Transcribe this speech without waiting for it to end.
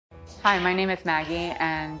Hi, my name is Maggie,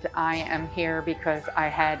 and I am here because I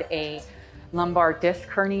had a lumbar disc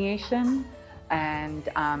herniation and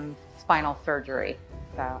spinal surgery.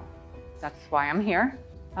 So that's why I'm here.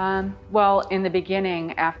 Well, in the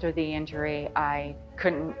beginning, after the injury, I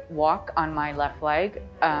couldn't walk on my left leg.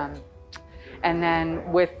 And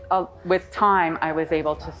then with time, I was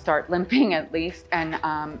able to start limping at least, and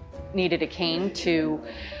needed a cane to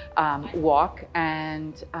walk.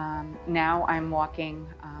 And now I'm walking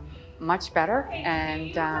much better.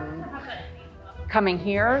 And coming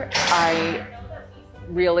here, I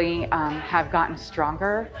really have gotten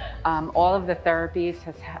stronger. All of the therapies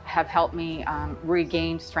have helped me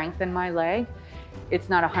regain strength in my leg. It's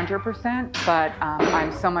not 100%, but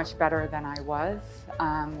I'm so much better than I was.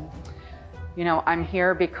 You know, I'm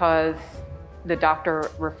here because the doctor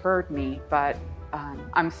referred me, but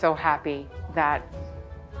I'm so happy that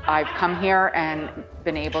I've come here and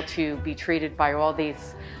been able to be treated by all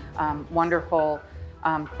these wonderful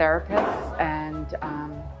therapists. And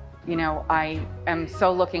you know, I am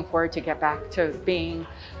so looking forward to get back to being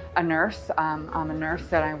a nurse. I'm a nurse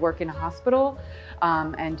that I work in a hospital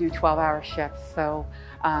and do 12-hour shifts. So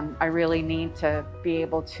I really need to be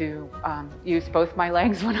able to use both my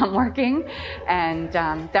legs when I'm working. And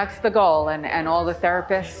that's the goal. And all the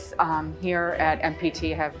therapists here at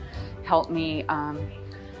MPT have helped me,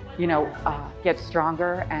 you know, get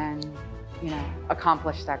stronger and, you know,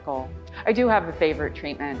 accomplish that goal. I do have a favorite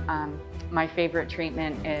treatment. My favorite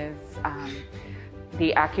treatment is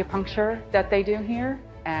the acupuncture that they do here,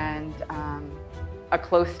 and a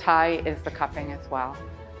close tie is the cupping as well.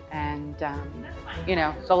 And you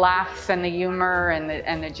know, the laughs and the humor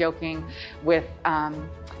and the joking with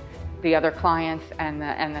the other clients and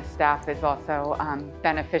the staff is also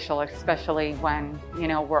beneficial, especially when, you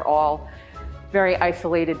know, we're all very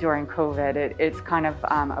isolated during COVID. It's kind of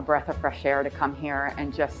a breath of fresh air to come here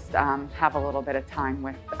and just have a little bit of time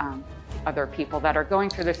with other people that are going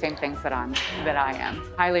through the same things that I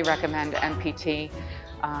am. Highly recommend MPT.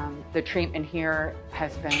 The treatment here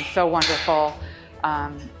has been so wonderful.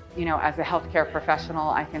 You know, as a healthcare professional,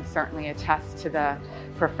 I can certainly attest to the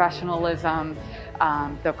professionalism,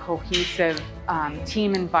 the cohesive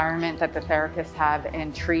team environment that the therapists have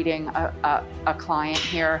in treating a client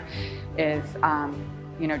here is,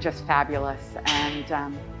 you know, just fabulous.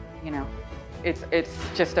 And, you know, it's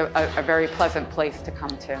just a very pleasant place to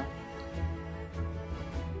come to.